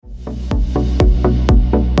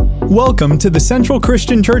Welcome to the Central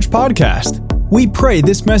Christian Church podcast. We pray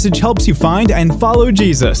this message helps you find and follow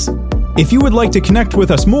Jesus. If you would like to connect with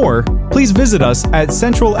us more, please visit us at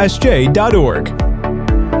centralsj.org.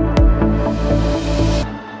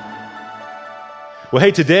 Well,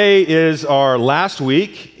 hey, today is our last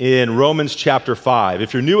week in Romans chapter 5.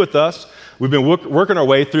 If you're new with us, we've been working our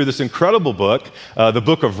way through this incredible book, the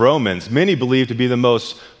book of Romans. Many believe to be the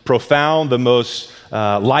most profound, the most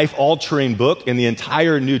life-altering book in the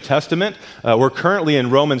entire New Testament. We're currently in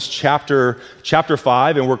Romans chapter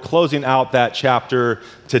 5, and we're closing out that chapter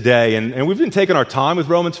today. And we've been taking our time with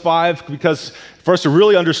Romans 5 because for us to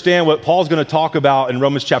really understand what Paul's going to talk about in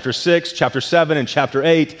Romans chapter 6, chapter 7, and chapter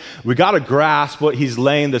 8, we got to grasp what he's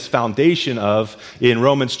laying this foundation of in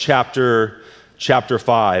Romans chapter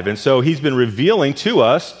 5. And so he's been revealing to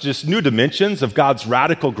us just new dimensions of God's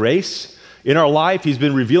radical grace in our life. He's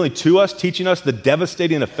been revealing to us, teaching us the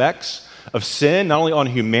devastating effects of sin, not only on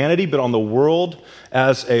humanity, but on the world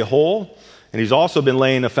as a whole. And he's also been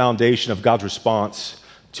laying a foundation of God's response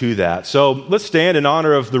to that. So let's stand in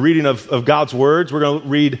honor of the reading of God's words. We're going to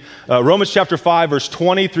read Romans chapter 5, verse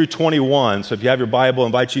 20 through 21. So if you have your Bible, I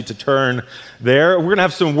invite you to turn there. We're going to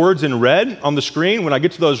have some words in red on the screen. When I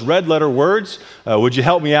get to those red letter words, would you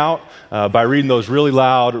help me out by reading those really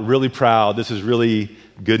loud, really proud? This is really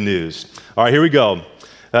good news. All right, here we go.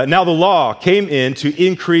 Now the law came in to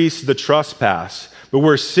increase the trespass, but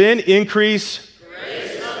where sin increased,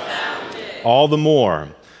 grace abounded all the more.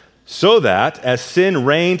 So that, as sin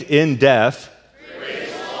reigned in death,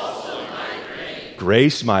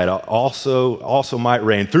 grace might also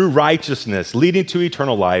reign through righteousness, leading to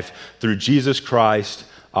eternal life through Jesus Christ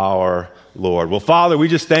our Lord. Well, Father, we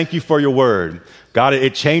just thank you for your word. God,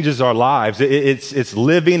 it changes our lives. It's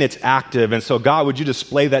living, it's active. And so, God, would you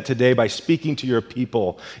display that today by speaking to your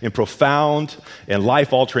people in profound and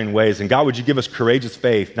life-altering ways? And God, would you give us courageous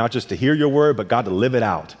faith, not just to hear your word, but God, to live it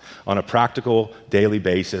out on a practical daily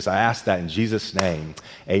basis. I ask that in Jesus' name.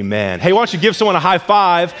 Amen. Hey, why don't you give someone a high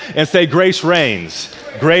five and say, grace reigns.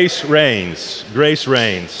 Grace reigns. Grace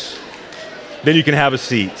reigns. Then you can have a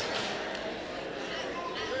seat.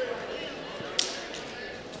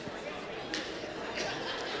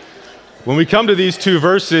 When we come to these two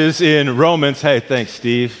verses in Romans, hey, thanks,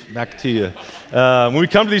 Steve. Back to you. When we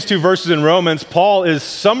come to these two verses in Romans, Paul is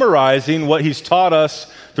summarizing what he's taught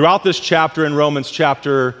us throughout this chapter in Romans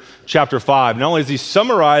chapter 5. Not only is he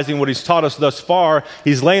summarizing what he's taught us thus far,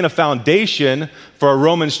 he's laying a foundation for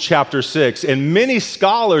Romans chapter 6. And many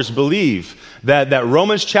scholars believe that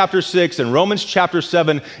Romans chapter 6 and Romans chapter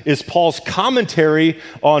 7 is Paul's commentary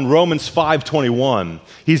on Romans 5:21.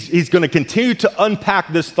 He's going to continue to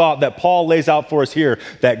unpack this thought that Paul lays out for us here,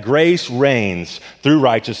 that grace reigns through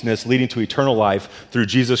righteousness, leading to eternal life through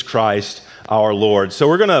Jesus Christ our Lord. So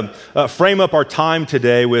we're going to frame up our time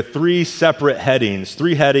today with three separate headings,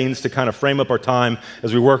 to kind of frame up our time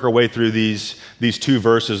as we work our way through these two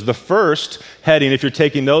verses. The first heading, if you're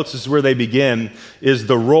taking notes, this is where they begin, is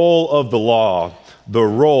the role of the law. The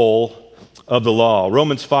role of the law.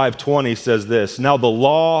 Romans 5:20 says this, now the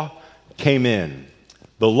law came in.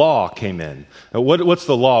 The law came in. Now, what's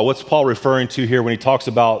the law? What's Paul referring to here when he talks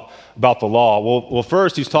about the law? Well,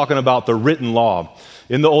 first he's talking about the written law.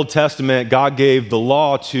 In the Old Testament, God gave the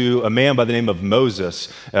law to a man by the name of Moses.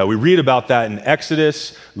 We read about that in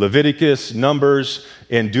Exodus, Leviticus, Numbers,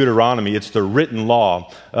 and Deuteronomy. It's the written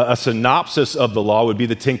law. A synopsis of the law would be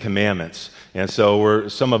the Ten Commandments. And so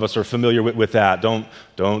some of us are familiar with that. Don't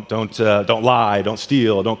lie, don't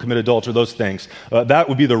steal, don't commit adultery, those things. That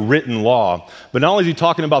would be the written law. But not only is he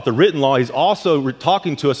talking about the written law, he's also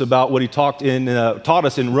talking to us about what he taught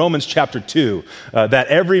us in Romans chapter 2, that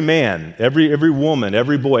every man, every woman,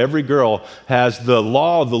 every boy, every girl has the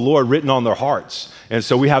law of the Lord written on their hearts. And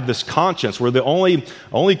so we have this conscience. We're the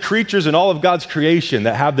only creatures in all of God's creation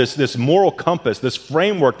that have this moral compass, this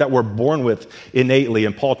framework that we're born with innately.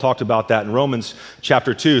 And Paul talked about that in Romans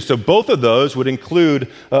chapter 2. So both of those would include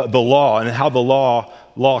the law and how the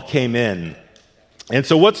law came in. And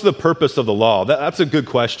so what's the purpose of the law? That's a good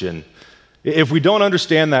question. If we don't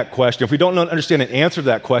understand that question, if we don't understand an answer to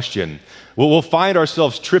that question, we'll find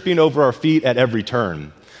ourselves tripping over our feet at every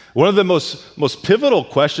turn. One of the most pivotal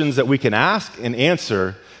questions that we can ask and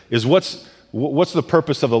answer is what's the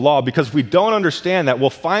purpose of the law? Because if we don't understand that, we'll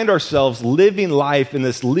find ourselves living life in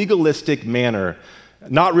this legalistic manner,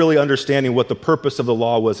 not really understanding what the purpose of the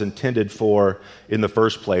law was intended for in the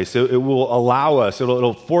first place. It will allow us,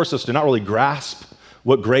 it'll force us to not really grasp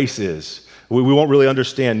what grace is. We won't really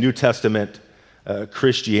understand New Testament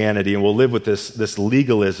Christianity, and we'll live with this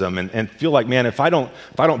legalism and feel like, man, if I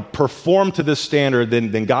don't perform to this standard,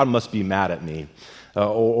 then God must be mad at me,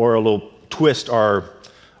 or it'll twist our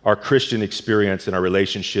our Christian experience and our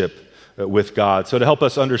relationship with God. So to help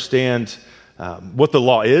us understand what the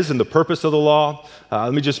law is and the purpose of the law,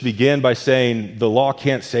 let me just begin by saying the law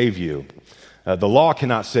can't save you. The law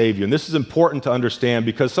cannot save you. And this is important to understand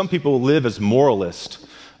because some people live as moralists.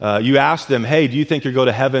 You ask them, hey, do you think you'll go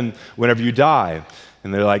to heaven whenever you die?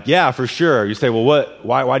 And they're like, yeah, for sure. You say, well,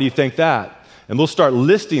 why do you think that? And they'll start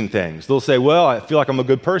listing things. They'll say, well, I feel like I'm a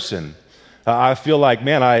good person. I feel like,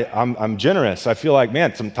 man, I'm generous. I feel like,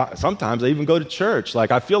 man, sometimes I even go to church.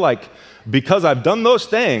 Like, I feel like because I've done those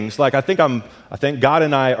things, like I think God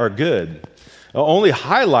and I are good. Only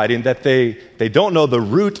highlighting that they don't know the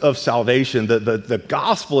root of salvation. The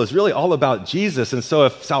gospel is really all about Jesus. And so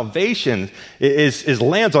if salvation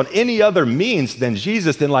lands on any other means than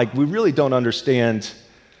Jesus, then like we really don't understand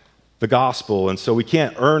the gospel. And so we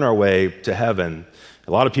can't earn our way to heaven.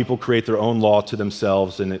 A lot of people create their own law to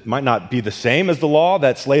themselves, and it might not be the same as the law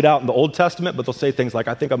that's laid out in the Old Testament, but they'll say things like,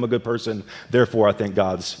 I think I'm a good person, therefore I think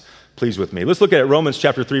God's pleased with me. Let's look at Romans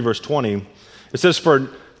chapter 3, verse 20. It says, for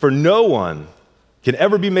no one can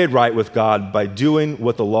ever be made right with God by doing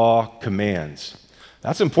what the law commands.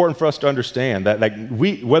 That's important for us to understand, that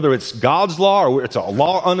whether it's God's law or it's a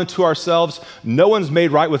law unto ourselves, no one's made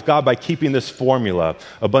right with God by keeping this formula,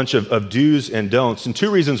 a bunch of do's and don'ts. And two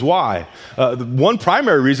reasons why. One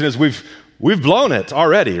primary reason is we've blown it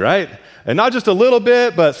already, right? And not just a little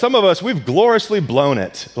bit, but some of us, we've gloriously blown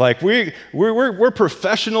it. Like we're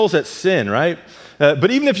professionals at sin, right? But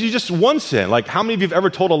even if you just one sin, like how many of you have ever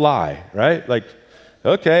told a lie, right? Like,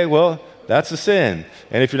 okay, well, that's a sin.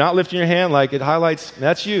 And if you're not lifting your hand, like it highlights,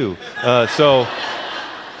 that's you. So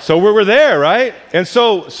we're there, right? And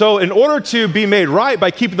so in order to be made right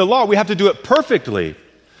by keeping the law, we have to do it perfectly.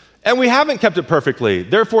 And we haven't kept it perfectly.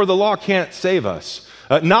 Therefore, the law can't save us.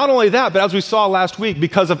 Not only that, but as we saw last week,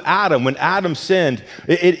 because of Adam, when Adam sinned,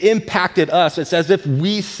 it impacted us. It's as if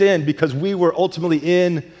we sinned because we were ultimately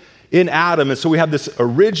in Adam. And so we have this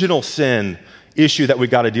original sin issue that we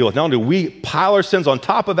got to deal with. Not only do we pile our sins on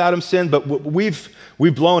top of Adam's sin, but we've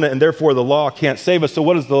blown it, and therefore the law can't save us. So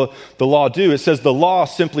what does the law do? It says the law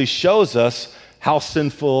simply shows us how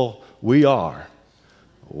sinful we are.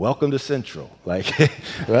 Welcome to Central. Like, well,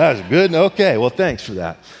 that's good. Okay, well, thanks for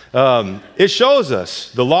that. It shows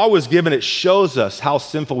us. The law was given. It shows us how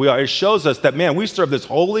sinful we are. It shows us that, man, we serve this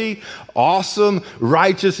holy, awesome,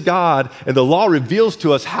 righteous God, and the law reveals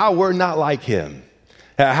to us how we're not like him.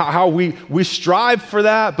 How we strive for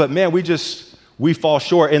that, but man, we fall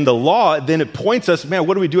short. In the law, then it points us, man,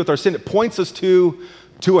 what do we do with our sin? It points us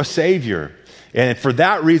to a Savior. And for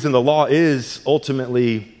that reason, the law is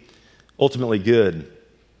ultimately good.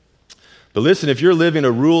 But listen, if you're living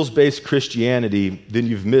a rules-based Christianity, then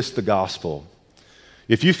you've missed the gospel.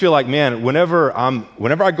 If you feel like, man, whenever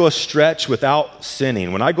I go a stretch without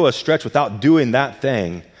sinning, when I go a stretch without doing that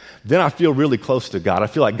thing, then I feel really close to God. I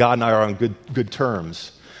feel like God and I are on good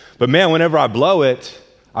terms. But man, whenever I blow it,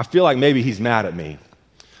 I feel like maybe he's mad at me.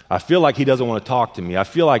 I feel like he doesn't want to talk to me. I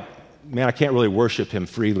feel like, man, I can't really worship him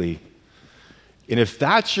freely. And if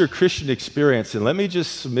that's your Christian experience, then let me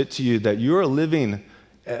just submit to you that you're living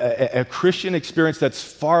a Christian experience that's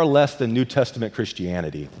far less than New Testament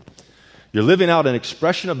Christianity. You're living out an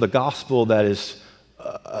expression of the gospel that is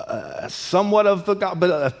somewhat of the gospel, but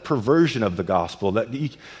a perversion of the gospel. That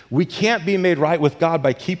we can't be made right with God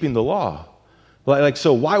by keeping the law.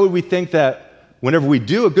 So why would we think that whenever we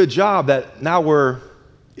do a good job that now we're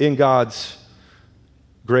in God's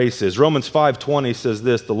graces? Romans 5:20 says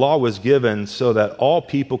this, the law was given so that all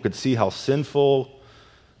people could see how sinful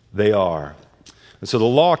they are. And so the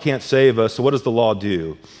law can't save us, so what does the law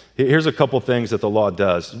do? Here's a couple things that the law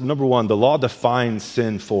does. Number one, the law defines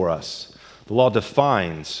sin for us. The law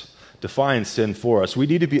defines sin for us. We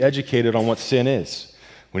need to be educated on what sin is.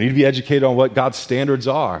 We need to be educated on what God's standards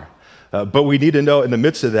are. But we need to know in the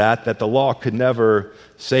midst of that the law could never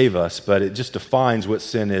save us, but it just defines what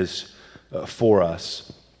sin is for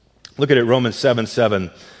us. Look at it, Romans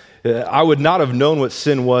 7:7. I would not have known what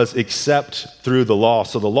sin was except through the law.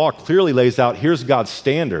 So the law clearly lays out, here's God's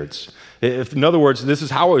standards. In other words, this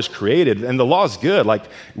is how I was created, and the law is good. Like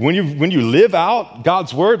when you live out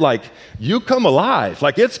God's word, like you come alive.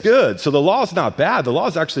 Like it's good. So the law is not bad. The law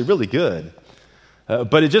is actually really good.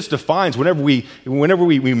 But it just defines whenever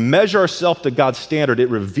we measure ourselves to God's standard, it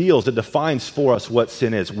reveals, it defines for us what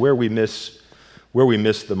sin is, where we miss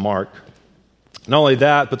the mark. Not only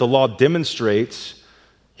that, but the law demonstrates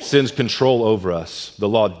sin's control over us. The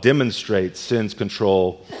law demonstrates sin's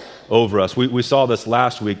control over us. We saw this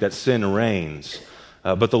last week, that sin reigns.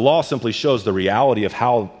 But the law simply shows the reality of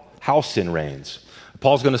how sin reigns.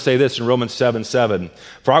 Paul's going to say this in Romans 7:7.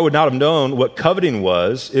 For I would not have known what coveting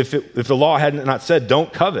was if the law had not said,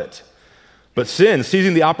 don't covet. But sin,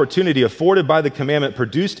 seizing the opportunity afforded by the commandment,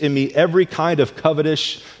 produced in me every kind of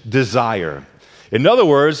covetous desire. In other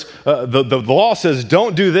words, the law says,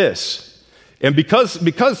 don't do this. And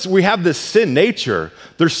because we have this sin nature,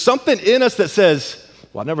 there's something in us that says,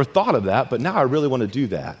 well, I never thought of that, but now I really want to do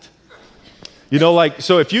that. You know, like,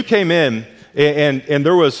 so if you came in and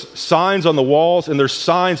there was signs on the walls and there's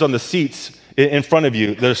signs on the seats in front of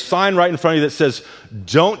you, there's a sign right in front of you that says,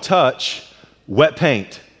 don't touch wet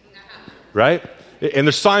paint. Right? And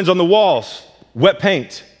there's signs on the walls, wet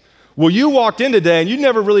paint. Well, you walked in today and you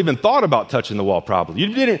never really even thought about touching the wall probably.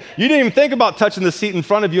 You didn't even think about touching the seat in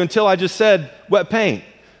front of you until I just said wet paint,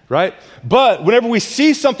 right? But whenever we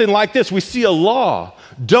see something like this, we see a law,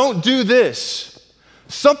 don't do this.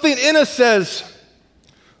 Something in us says,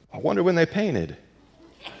 I wonder when they painted.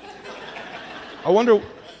 I wonder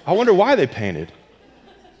why they painted.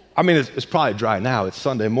 I mean, it's probably dry now. It's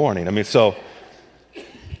Sunday morning. I mean, so...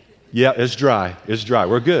 yeah, it's dry. It's dry.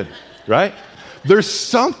 We're good, right? There's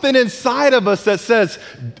something inside of us that says,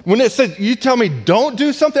 when it says, you tell me don't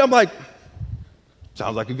do something, I'm like,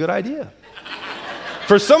 sounds like a good idea.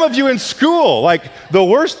 For some of you in school, like the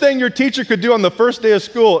worst thing your teacher could do on the first day of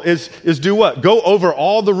school is do what? Go over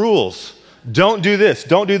all the rules. Don't do this,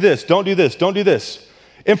 don't do this, don't do this, don't do this.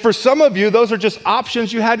 And for some of you, those are just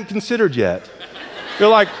options you hadn't considered yet. You're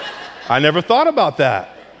like, I never thought about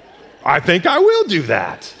that. I think I will do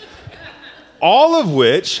that. All of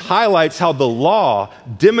which highlights how the law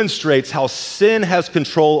demonstrates how sin has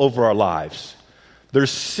control over our lives.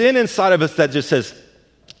 There's sin inside of us that just says,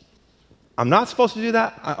 I'm not supposed to do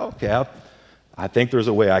that? I think there's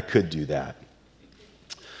a way I could do that.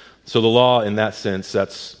 So the law, in that sense,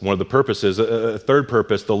 that's one of the purposes. A third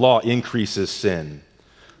purpose, the law increases sin.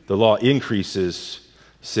 The law increases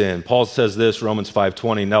sin. Paul says this, Romans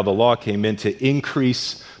 5:20, now the law came in to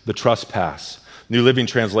increase the trespass. New Living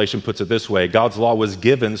Translation puts it this way, God's law was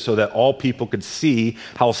given so that all people could see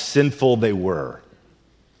how sinful they were.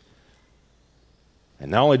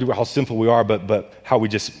 And not only how sinful we are, but how we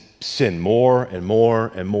just sin more and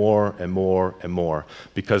more and more and more and more.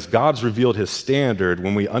 Because God's revealed his standard.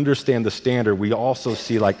 When we understand the standard, we also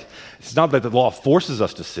see like, it's not that the law forces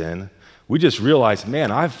us to sin. We just realize,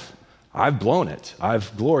 man, I've blown it.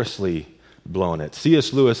 I've gloriously blown it.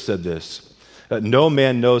 C.S. Lewis said this, no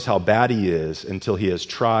man knows how bad he is until he has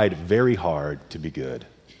tried very hard to be good.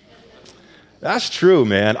 That's true,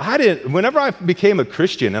 man. Whenever I became a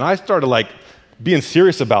Christian and I started like being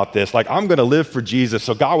serious about this, like I'm going to live for Jesus.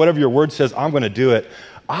 So God, whatever your word says, I'm going to do it.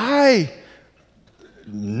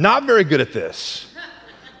 Not very good at this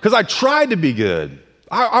because I tried to be good.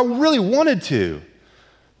 I really wanted to.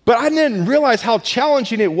 But I didn't realize how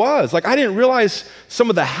challenging it was. Like I didn't realize some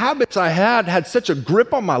of the habits I had such a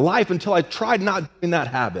grip on my life until I tried not doing that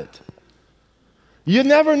habit. You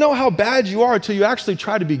never know how bad you are until you actually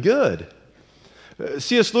try to be good.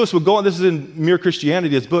 C.S. Lewis would go on, this is in Mere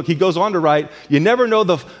Christianity, his book, he goes on to write, you never know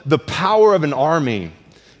the power of an army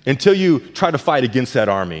until you try to fight against that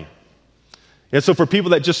army. And so for people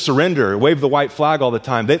that just surrender, wave the white flag all the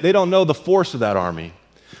time, they don't know the force of that army.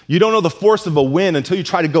 You don't know the force of a wind until you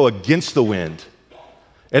try to go against the wind.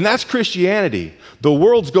 And that's Christianity. The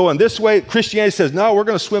world's going this way. Christianity says, no, we're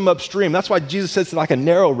going to swim upstream. That's why Jesus says it's like a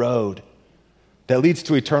narrow road that leads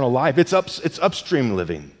to eternal life. It's upstream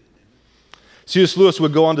living. C.S. Lewis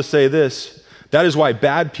would go on to say this, that is why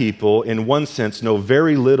bad people, in one sense, know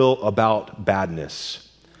very little about badness.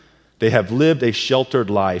 They have lived a sheltered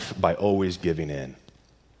life by always giving in.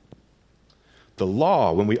 The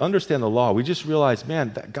law, when we understand the law, we just realize,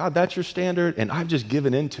 man, God, that's your standard, and I've just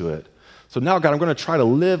given into it. So now, God, I'm going to try to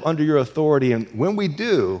live under your authority. And when we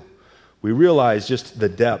do, we realize just the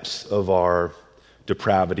depths of our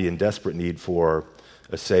depravity and desperate need for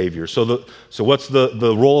a Savior. So what's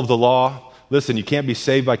the role of the law? Listen, you can't be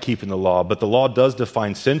saved by keeping the law, but the law does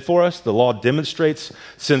define sin for us. The law demonstrates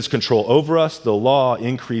sin's control over us. The law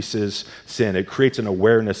increases sin. It creates an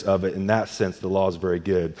awareness of it. In that sense, the law is very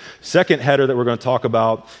good. Second header that we're going to talk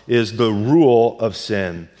about is the rule of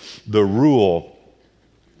sin. The rule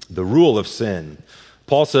of sin.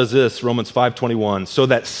 Paul says this, Romans 5:21, so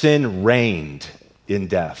that sin reigned in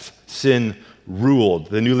death. Sin ruled.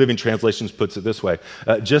 The New Living Translation puts it this way,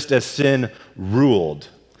 just as sin ruled.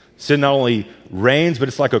 Sin not only reigns, but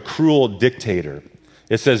it's like a cruel dictator.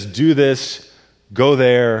 It says, do this, go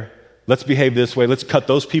there, let's behave this way, let's cut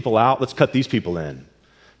those people out, let's cut these people in.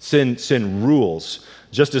 Sin rules.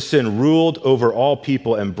 Just as sin ruled over all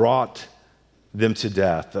people and brought them to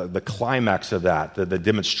death. The climax of that, the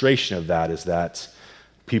demonstration of that is that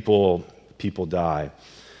people people die.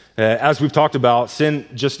 As we've talked about, sin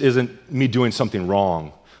just isn't me doing something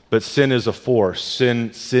wrong, but sin is a force.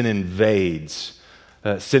 Sin invades.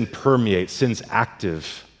 Sin permeates. Sin's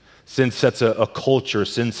active. Sin sets a culture.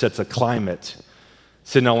 Sin sets a climate.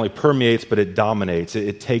 Sin not only permeates, but it dominates.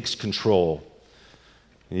 It takes control.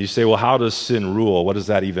 And you say, well, how does sin rule? What does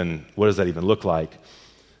that even look like?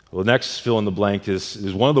 Well, next fill in the blank is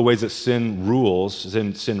one of the ways that sin rules,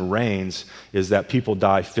 sin reigns, is that people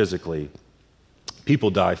die physically.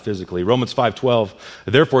 People die physically. Romans 5:12,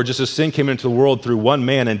 therefore, just as sin came into the world through one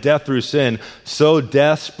man and death through sin, so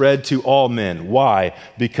death spread to all men. Why?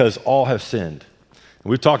 Because all have sinned. And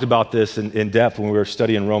we've talked about this in depth when we were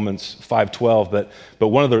studying Romans 5:12, but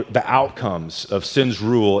one of the outcomes of sin's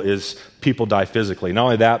rule is people die physically. Not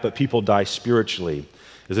only that, but people die spiritually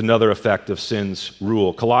is another effect of sin's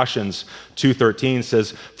rule. Colossians 2:13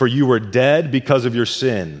 says, for you were dead because of your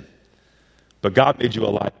sin, but God made you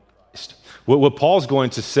alive in Christ. What Paul's going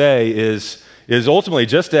to say is ultimately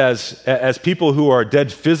just as people who are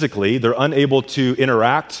dead physically, they're unable to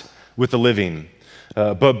interact with the living.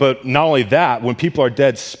 But not only that, when people are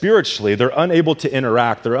dead spiritually, they're unable to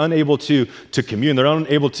interact, they're unable to commune, they're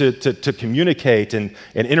unable to communicate and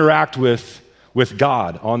interact with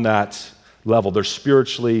God on that level. They're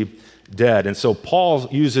spiritually dead. And so Paul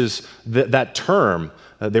uses that term,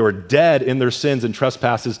 they were dead in their sins and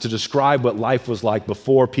trespasses, to describe what life was like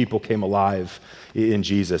before people came alive in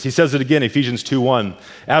Jesus. He says it again, Ephesians 2:1,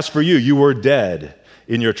 as for you, you were dead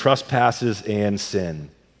in your trespasses and sin.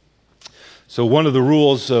 So one of the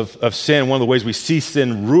rules of sin, one of the ways we see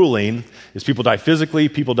sin ruling, is people die physically,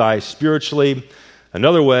 people die spiritually.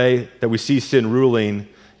 Another way that we see sin ruling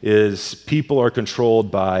is people are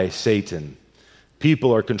controlled by Satan.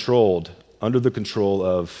 People are controlled under the control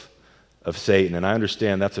of Satan. And I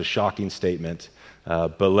understand that's a shocking statement,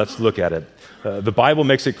 but let's look at it. The Bible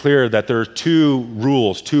makes it clear that there are two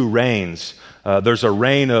rules, two reigns. There's a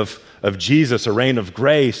reign of Jesus, a reign of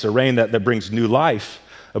grace, a reign that brings new life.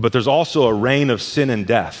 But there's also a reign of sin and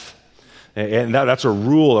death. And that's a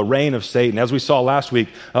rule, a reign of Satan. As we saw last week,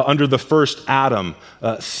 under the first Adam,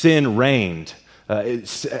 sin reigned.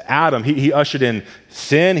 Adam, he ushered in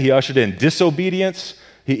sin, he ushered in disobedience,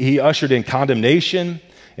 he ushered in condemnation,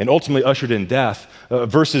 and ultimately ushered in death.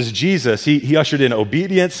 Versus Jesus, he ushered in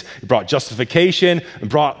obedience, he brought justification, and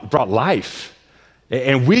brought life.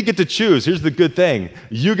 And we get to choose. Here's the good thing.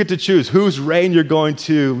 You get to choose whose reign you're going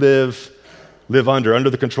to live under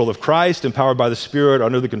the control of Christ, empowered by the Spirit,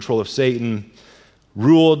 under the control of Satan,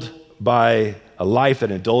 ruled by a life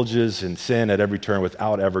that indulges in sin at every turn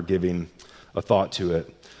without ever giving a thought to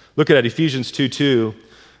it. Look at it, Ephesians 2:2. It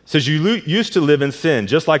says, you used to live in sin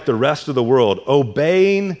just like the rest of the world,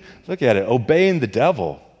 obeying the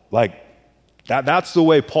devil. Like, that's the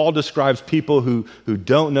way Paul describes people who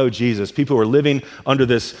don't know Jesus, people who are living under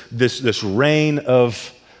this reign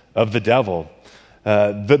of the devil.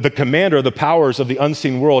 The commander of the powers of the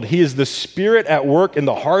unseen world, he is the spirit at work in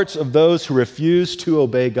the hearts of those who refuse to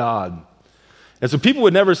obey God. And so people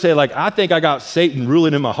would never say, like, I think I got Satan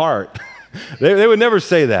ruling in my heart. They would never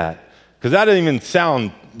say that, because that didn't even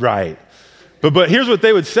sound right. But here's what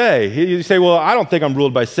they would say. You say, well, I don't think I'm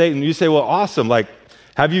ruled by Satan. You say, well, awesome. Like,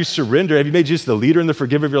 have you surrendered? Have you made Jesus the leader and the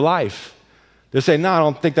forgiver of your life? They say, no, I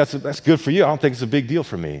don't think that's good for you. I don't think it's a big deal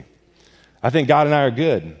for me. I think God and I are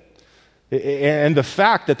good. And the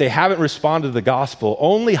fact that they haven't responded to the gospel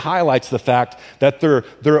only highlights the fact that they're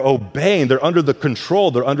obeying, they're under the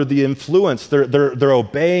control, they're under the influence, they're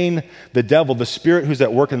obeying the devil, the spirit who's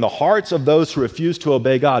at work in the hearts of those who refuse to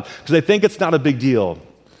obey God, because they think it's not a big deal,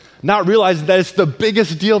 not realizing that it's the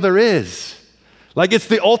biggest deal there is. Like, it's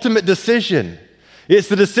the ultimate decision. It's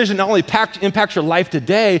the decision not only impacts your life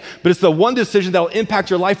today, but it's the one decision that will impact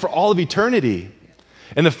your life for all of eternity.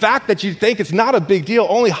 And the fact that you think it's not a big deal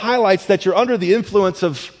only highlights that you're under the influence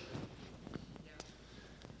of...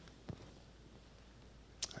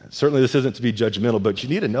 Certainly this isn't to be judgmental, but you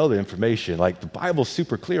need to know the information. Like, the Bible's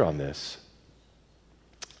super clear on this.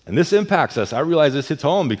 And this impacts us. I realize this hits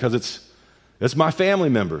home because it's my family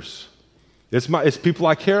members. It's people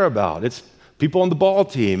I care about. It's people on the ball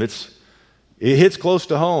team. It hits close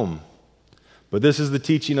to home. But this is the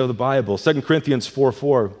teaching of the Bible. 2 Corinthians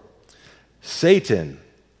 4:4. Satan,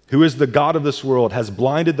 who is the god of this world, has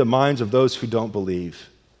blinded the minds of those who don't believe.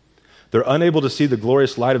 They're unable to see the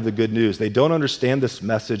glorious light of the good news. They don't understand this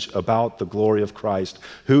message about the glory of Christ,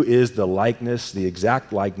 who is the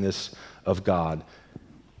exact likeness of God.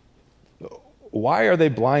 Why are they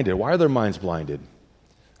blinded? Why are their minds blinded?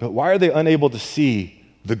 Why are they unable to see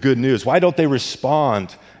the good news? Why don't they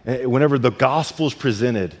respond whenever the gospel is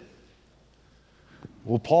presented?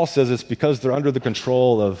 Well, Paul says it's because they're under the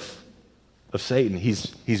control of of Satan.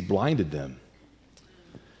 He's blinded them.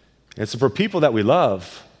 And so for people that we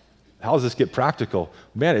love, how does this get practical?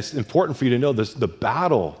 Man, it's important for you to know this, the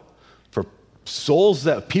battle for souls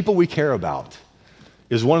that people we care about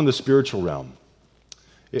is one in the spiritual realm.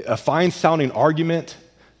 A fine-sounding argument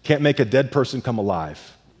can't make a dead person come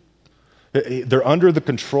alive. They're under the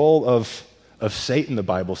control of Satan, the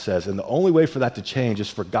Bible says, and the only way for that to change is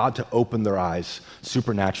for God to open their eyes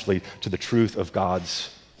supernaturally to the truth of God's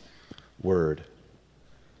word.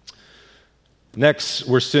 Next,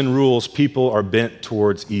 where sin rules, people are bent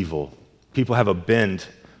towards evil. People have a bend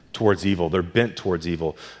towards evil. They're bent towards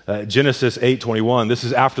evil. Genesis 8:21, this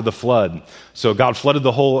is after the flood. So God flooded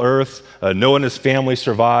the whole earth. Noah and his family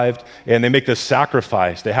survived, and they make this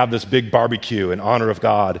sacrifice. They have this big barbecue in honor of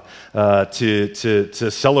God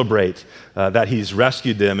to celebrate that he's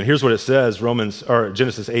rescued them. And here's what it says,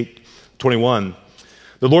 Genesis 8:21.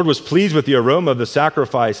 The Lord was pleased with the aroma of the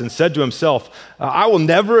sacrifice and said to himself, I will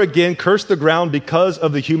never again curse the ground because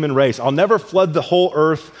of the human race. I'll never flood the whole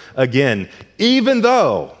earth again, even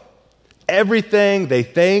though everything they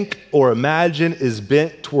think or imagine is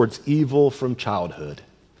bent towards evil from childhood.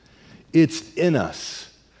 It's in us.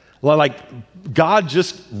 Like God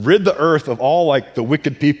just rid the earth of all like the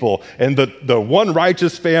wicked people, and the one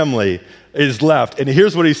righteous family is left. And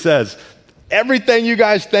here's what he says. Everything you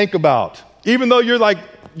guys think about, even though you're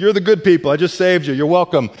the good people, I just saved you, you're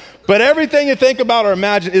welcome. But everything you think about or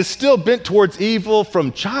imagine is still bent towards evil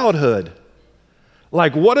from childhood.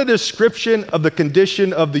 Like, what a description of the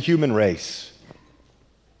condition of the human race.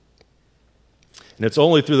 And it's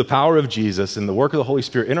only through the power of Jesus and the work of the Holy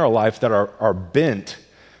Spirit in our life that our bent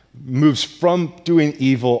moves from doing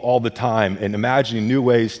evil all the time and imagining new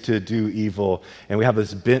ways to do evil. And we have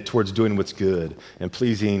this bent towards doing what's good and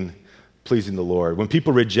pleasing the Lord. When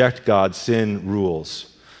people reject God, sin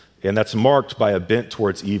rules. And that's marked by a bent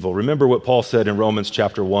towards evil. Remember what Paul said in Romans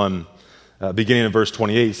chapter 1, beginning in verse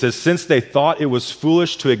 28. He says, since they thought it was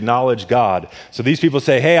foolish to acknowledge God. So these people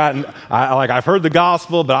say, hey, I've heard the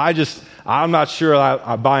gospel, but I'm not sure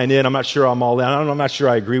I'm buying in. I'm not sure I'm all in. I'm not sure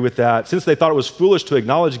I agree with that. Since they thought it was foolish to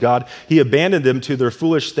acknowledge God, he abandoned them to their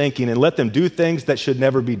foolish thinking and let them do things that should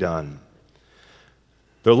never be done.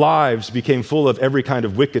 Their lives became full of every kind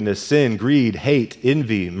of wickedness, sin, greed, hate,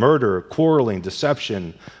 envy, murder, quarreling,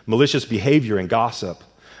 deception, malicious behavior, and gossip.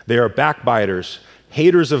 They are backbiters,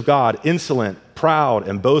 haters of God, insolent, proud,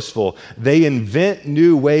 and boastful. They invent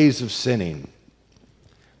new ways of sinning.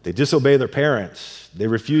 They disobey their parents. They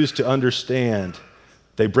refuse to understand.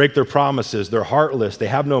 They break their promises. They're heartless. They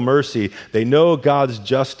have no mercy. They know what God's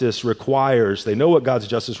justice requires,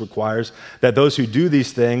 that those who do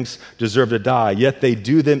these things deserve to die, yet they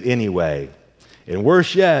do them anyway. And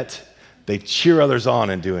worse yet, they cheer others on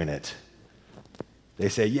in doing it. They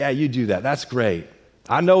say, yeah, you do that. That's great.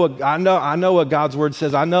 I know what God's word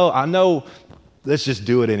says. I know, let's just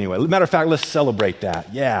do it anyway. Matter of fact, let's celebrate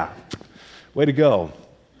that. Yeah, way to go.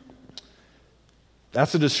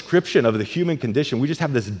 That's a description of the human condition. We just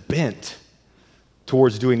have this bent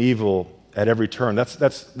towards doing evil at every turn. That's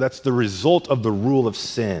the result of the rule of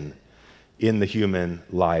sin in the human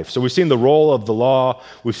life. So we've seen the role of the law.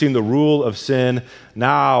 We've seen the rule of sin.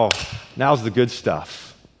 Now's the good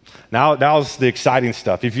stuff. Now's the exciting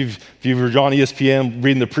stuff. If you were on ESPN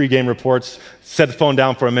reading the pregame reports, set the phone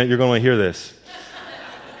down for a minute. You're going to hear this.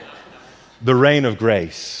 The reign of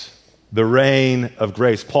grace. The reign of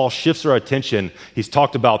grace. Paul shifts our attention. He's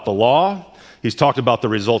talked about the law. He's talked about the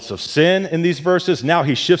results of sin in these verses. Now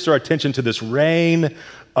he shifts our attention to this reign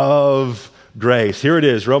of grace. Here it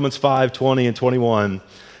is, Romans 5:20 and 21.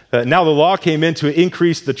 Now the law came in to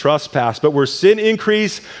increase the trespass, but where sin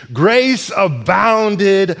increased, grace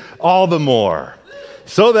abounded all the more.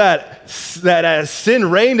 So that as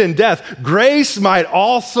sin reigned in death, grace might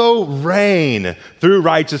also reign through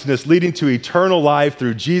righteousness, leading to eternal life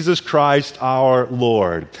through Jesus Christ our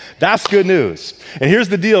Lord. That's good news. And here's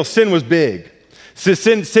the deal. Sin was big.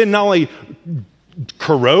 Sin not only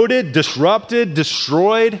corroded, disrupted,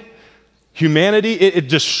 destroyed humanity, it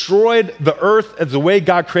destroyed the earth as the way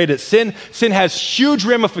God created it. Sin has huge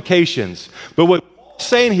ramifications. But what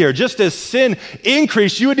saying here, just as sin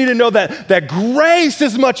increased, you would need to know that grace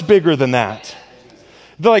is much bigger than that.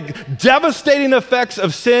 The devastating effects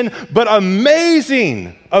of sin, but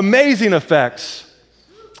amazing effects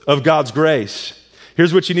of God's grace.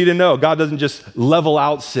 Here's what you need to know. God doesn't just level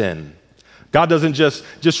out sin. God doesn't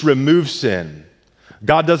just remove sin.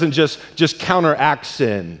 God doesn't just counteract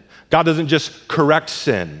sin. God doesn't just correct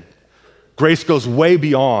sin. Grace goes way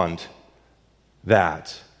beyond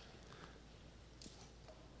that.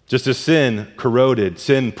 Just as sin corroded,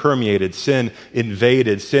 sin permeated, sin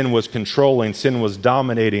invaded, sin was controlling, sin was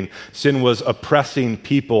dominating, sin was oppressing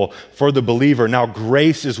people for the believer, now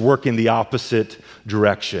grace is working the opposite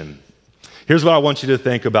direction. Here's what I want you to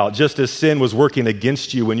think about. Just as sin was working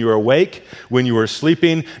against you when you were awake, when you were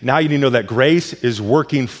sleeping, now you need to know that grace is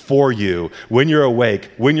working for you when you're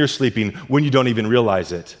awake, when you're sleeping, when you don't even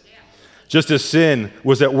realize it. Just as sin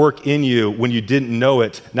was at work in you when you didn't know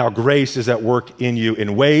it, now grace is at work in you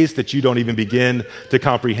in ways that you don't even begin to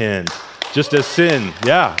comprehend. Just as sin,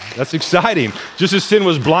 yeah, that's exciting. Just as sin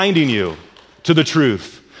was blinding you to the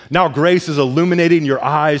truth, now grace is illuminating your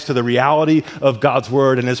eyes to the reality of God's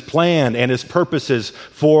word and his plan and his purposes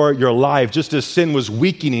for your life. Just as sin was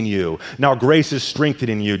weakening you, now grace is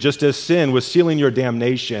strengthening you. Just as sin was sealing your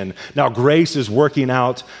damnation, now grace is working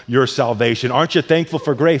out your salvation. Aren't you thankful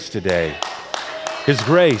for grace today? His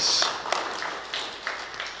grace.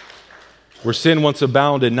 Where sin once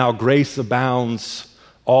abounded, now grace abounds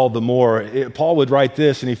all the more. Paul would write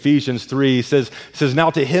this in Ephesians 3. He says,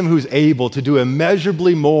 now to him who's able to do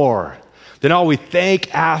immeasurably more than all we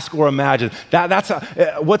think, ask, or imagine.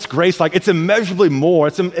 What's grace like? It's immeasurably more.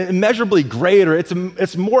 It's immeasurably greater.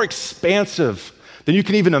 It's more expansive than you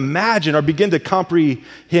can even imagine or begin to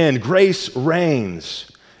comprehend. Grace reigns,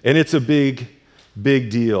 and it's a big,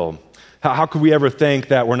 big deal. How could we ever think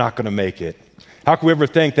that we're not going to make it? How could we ever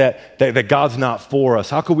think that God's not for us?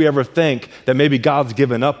 How could we ever think that maybe God's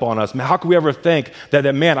given up on us? How could we ever think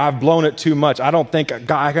that man, I've blown it too much? How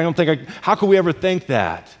could we ever think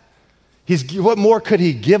that? What more could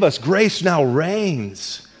he give us? Grace now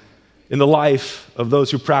reigns in the life of those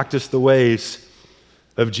who practice the ways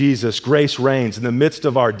of Jesus. Grace reigns. In the midst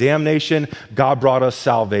of our damnation, God brought us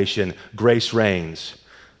salvation. Grace reigns.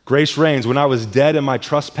 Grace reigns. When I was dead in my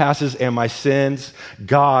trespasses and my sins,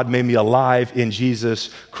 God made me alive in Jesus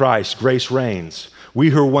Christ. Grace reigns. We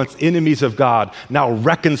who were once enemies of God, now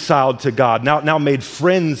reconciled to God, now made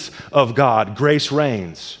friends of God. Grace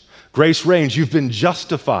reigns. Grace reigns. You've been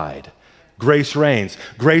justified. Grace reigns.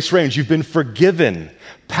 Grace reigns. You've been forgiven.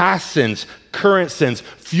 Past sins, current sins,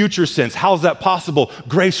 future sins. How's that possible?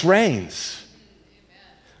 Grace reigns.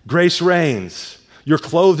 Grace reigns. You're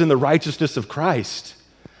clothed in the righteousness of Christ.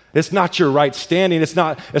 It's not your right standing. It's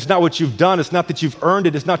not what you've done. It's not that you've earned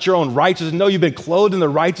it. It's not your own righteousness. No, you've been clothed in the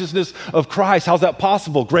righteousness of Christ. How's that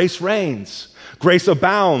possible? Grace reigns. Grace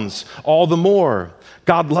abounds all the more.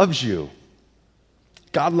 God loves you.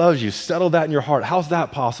 God loves you. Settle that in your heart. How's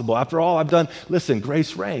that possible? After all I've done, listen,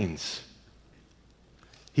 grace reigns.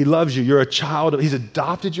 He loves you. You're a child. He's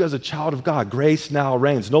adopted you as a child of God. Grace now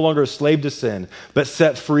reigns. No longer a slave to sin, but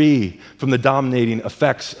set free from the dominating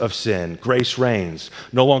effects of sin. Grace reigns.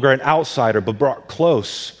 No longer an outsider, but brought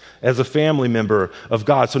close as a family member of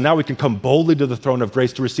God. So now we can come boldly to the throne of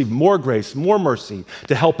grace to receive more grace, more mercy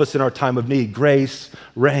to help us in our time of need. Grace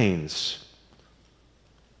reigns.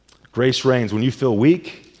 Grace reigns. When you feel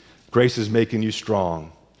weak, grace is making you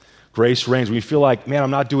strong. Grace reigns. When you feel like, man,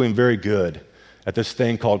 I'm not doing very good at this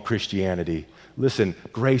thing called Christianity. Listen,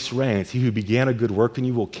 grace reigns. He who began a good work in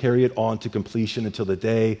you will carry it on to completion until the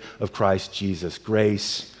day of Christ Jesus.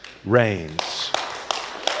 Grace reigns.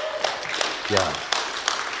 Yeah.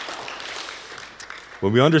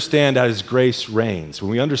 When we understand that his grace reigns, when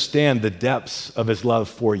we understand the depths of his love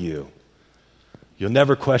for you, you'll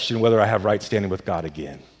never question whether I have right standing with God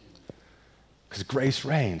again. Because grace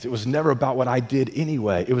reigns. It was never about what I did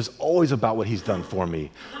anyway. It was always about what he's done for me.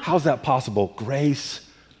 How's that possible? Grace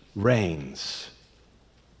reigns.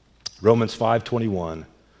 Romans 5:21.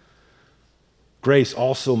 Grace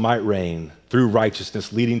also might reign through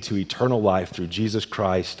righteousness, leading to eternal life through Jesus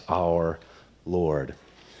Christ our Lord.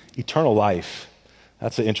 Eternal life.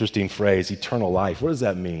 That's an interesting phrase, eternal life. What does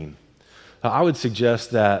that mean? I would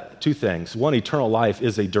suggest that two things. One, eternal life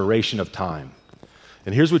is a duration of time.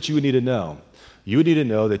 And here's what you would need to know. You would need to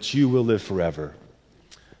know that you will live forever.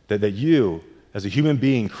 That you, as a human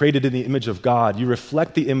being created in the image of God, you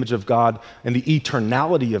reflect the image of God and the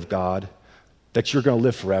eternality of God, that you're going to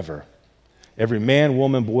live forever. Every man,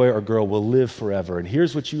 woman, boy, or girl will live forever. And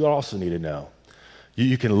here's what you also need to know.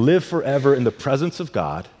 You can live forever in the presence of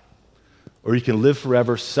God, or you can live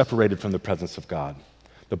forever separated from the presence of God.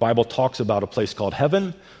 The Bible talks about a place called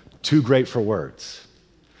heaven, too great for words.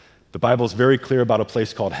 The Bible is very clear about a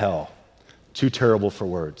place called hell, too terrible for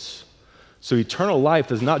words. So eternal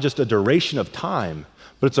life is not just a duration of time,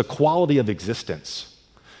 but it's a quality of existence.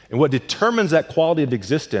 And what determines that quality of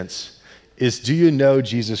existence is, do you know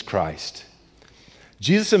Jesus Christ?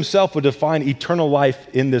 Jesus himself would define eternal life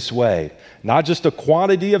in this way. Not just a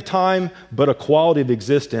quantity of time, but a quality of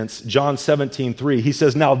existence. John 17:3, he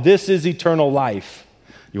says, now this is eternal life.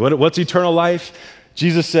 What's eternal life?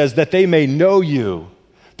 Jesus says that they may know you,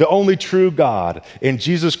 the only true God, and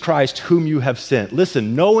Jesus Christ whom you have sent.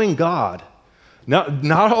 Listen, knowing God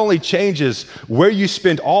not only changes where you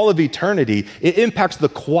spend all of eternity, it impacts the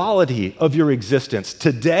quality of your existence.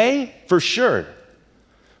 Today, for sure.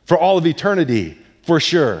 For all of eternity, for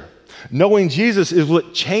sure. Knowing Jesus is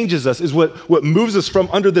what changes us, is what moves us from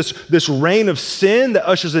under this reign of sin that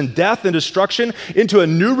ushers in death and destruction into a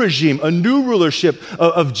new regime, a new rulership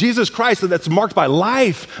of Jesus Christ that's marked by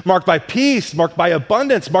life, marked by peace, marked by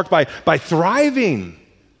abundance, marked by thriving.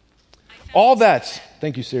 All that,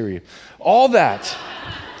 thank you, Siri. All that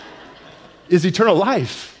is eternal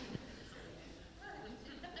life.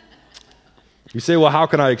 You say, well, how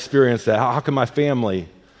can I experience that? How can my family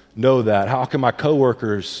know that? How can my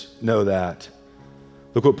coworkers know that?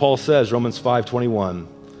 Look what Paul says, Romans 5:21.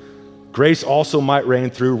 Grace also might reign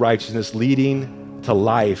through righteousness, leading to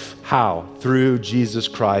life. How? Through Jesus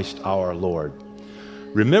Christ our Lord.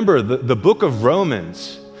 Remember, the book of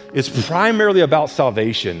Romans is primarily about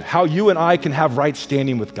salvation, how you and I can have right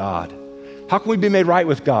standing with God. How can we be made right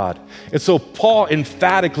with God? And so Paul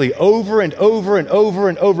emphatically, over and over and over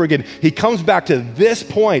and over again, he comes back to this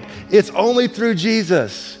point. It's only through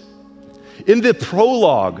Jesus. In the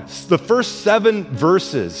prologue, the first 7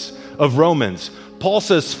 verses of Romans, Paul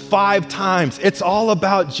says 5 times, it's all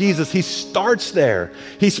about Jesus. He starts there.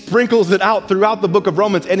 He sprinkles it out throughout the book of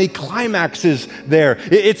Romans, and he climaxes there.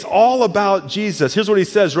 It's all about Jesus. Here's what he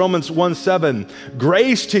says, Romans 1:7.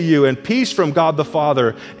 Grace to you and peace from God the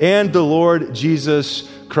Father and the Lord Jesus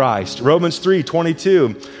Christ. Romans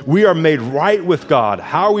 3:22. We are made right with God.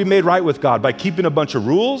 How are we made right with God? By keeping a bunch of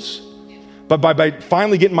rules? But by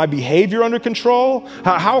finally getting my behavior under control?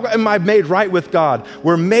 How am I made right with God?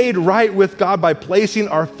 We're made right with God by placing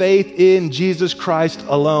our faith in Jesus Christ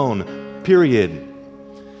alone, period.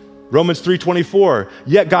 Romans 3:24,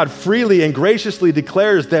 yet God freely and graciously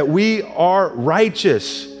declares that we are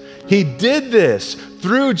righteous. He did this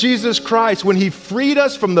through Jesus Christ when he freed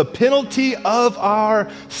us from the penalty of our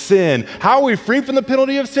sin. How are we free from the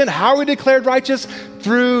penalty of sin? How are we declared righteous?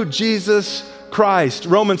 Through Jesus Christ.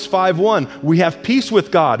 Romans 5:1, we have peace with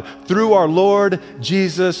God through our Lord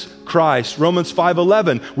Jesus Christ. Romans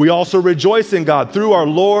 5:11, we also rejoice in God through our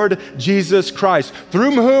Lord Jesus Christ,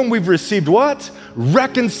 through whom we've received what?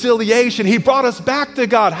 Reconciliation. He brought us back to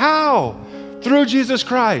God. How? Through Jesus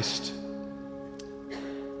Christ.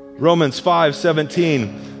 Romans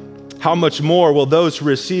 5:17, how much more will those who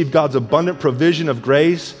receive God's abundant provision of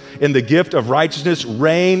grace and the gift of righteousness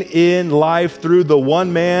reign in life through the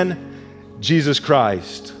one man, Jesus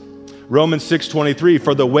Christ. Romans 6:23,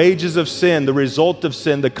 for the wages of sin, the result of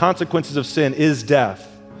sin, the consequences of sin is death.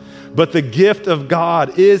 But the gift of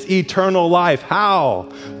God is eternal life. How?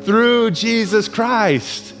 Through Jesus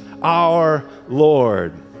Christ, our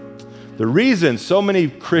Lord. The reason so many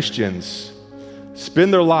Christians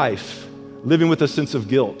spend their life living with a sense of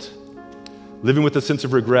guilt, living with a sense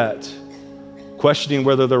of regret, questioning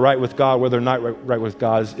whether they're right with God, whether they're not right with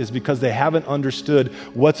God, is because they haven't understood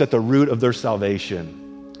what's at the root of their salvation.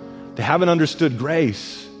 They haven't understood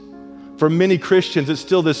grace. For many Christians, it's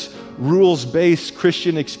still this rules-based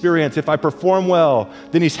Christian experience. If I perform well,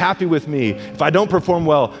 then he's happy with me. If I don't perform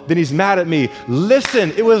well, then he's mad at me.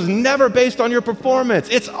 Listen, it was never based on your performance.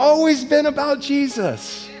 It's always been about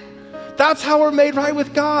Jesus. That's how we're made right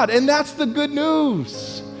with God, and that's the good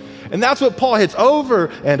news. And that's what Paul hits over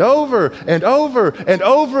and over and over and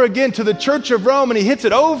over again to the church of Rome, and he hits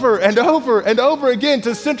it over and over and over again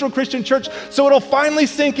to Central Christian Church so it'll finally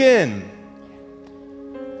sink in.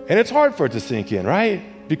 And it's hard for it to sink in, right?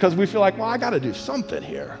 Because we feel like, well, I got to do something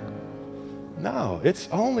here. No, it's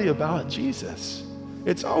only about Jesus.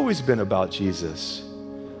 It's always been about Jesus.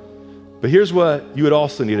 But here's what you would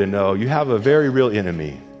also need to know. You have a very real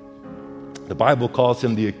enemy. The Bible calls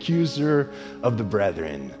him the accuser of the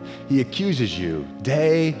brethren. He accuses you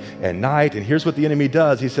day and night. And here's what the enemy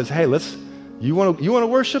does. He says, hey, you want to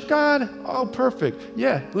worship God? Oh, perfect.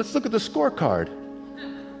 Yeah, let's look at the scorecard.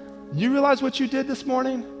 You realize what you did this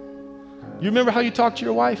morning? You remember how you talked to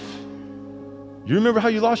your wife? You remember how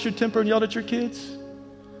you lost your temper and yelled at your kids?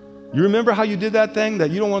 You remember how you did that thing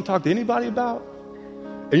that you don't want to talk to anybody about?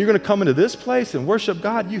 And you're going to come into this place and worship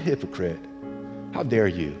God? You hypocrite. How dare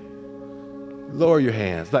you? Lower your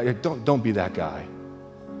hands. Like, don't be that guy.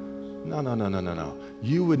 No.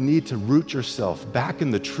 You would need to root yourself back in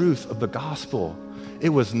the truth of the gospel. It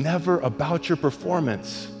was never about your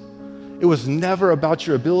performance. It was never about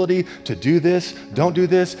your ability to do this, don't do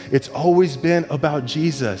this. It's always been about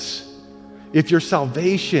Jesus. If your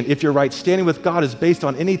salvation, if your right standing with God is based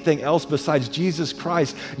on anything else besides Jesus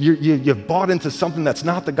Christ, you've bought into something that's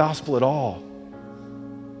not the gospel at all.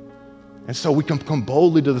 And so we can come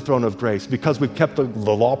boldly to the throne of grace because we've kept the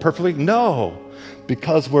law perfectly? No,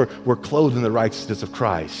 because we're clothed in the righteousness of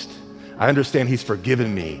Christ. I understand he's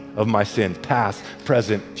forgiven me of my sins, past,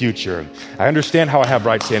 present, future. I understand how I have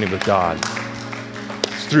right standing with God.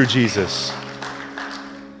 It's through Jesus.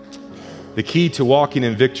 The key to walking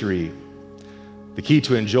in victory, the key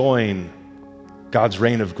to enjoying God's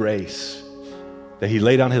reign of grace, that he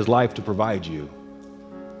laid down his life to provide you,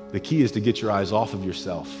 the key is to get your eyes off of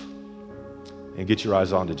yourself and get your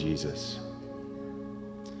eyes onto Jesus.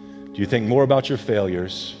 Do you think more about your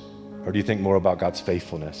failures, or do you think more about God's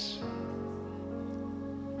faithfulness?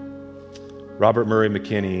 Robert Murray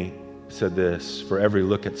McKinney said this: for every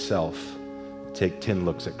look at self, take 10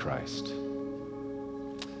 looks at Christ.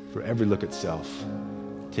 For every look at self,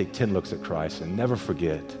 take 10 looks at Christ, and never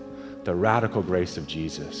forget the radical grace of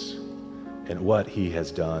Jesus and what he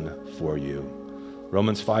has done for you.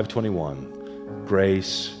 Romans 5:21,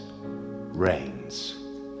 grace reigns.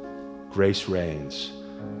 Grace reigns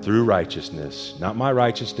through righteousness, not my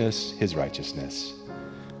righteousness, his righteousness.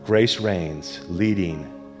 Grace reigns,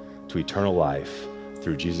 leading to eternal life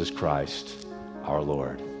through Jesus Christ, our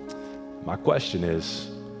Lord. My question is,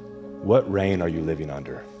 what reign are you living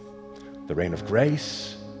under? The reign of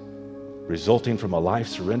grace, resulting from a life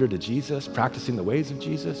surrendered to Jesus, practicing the ways of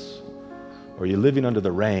Jesus? Or are you living under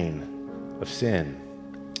the reign of sin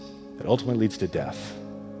that ultimately leads to death?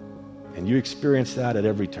 And you experience that at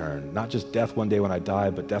every turn, not just death one day when I die,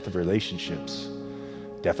 but death of relationships,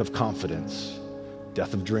 death of confidence,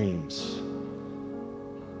 death of dreams,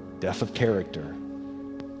 death of character.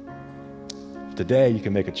 Today you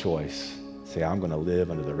can make a choice. Say, I'm going to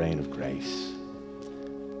live under the reign of grace.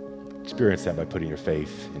 Experience that by putting your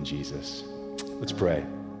faith in Jesus. Let's pray.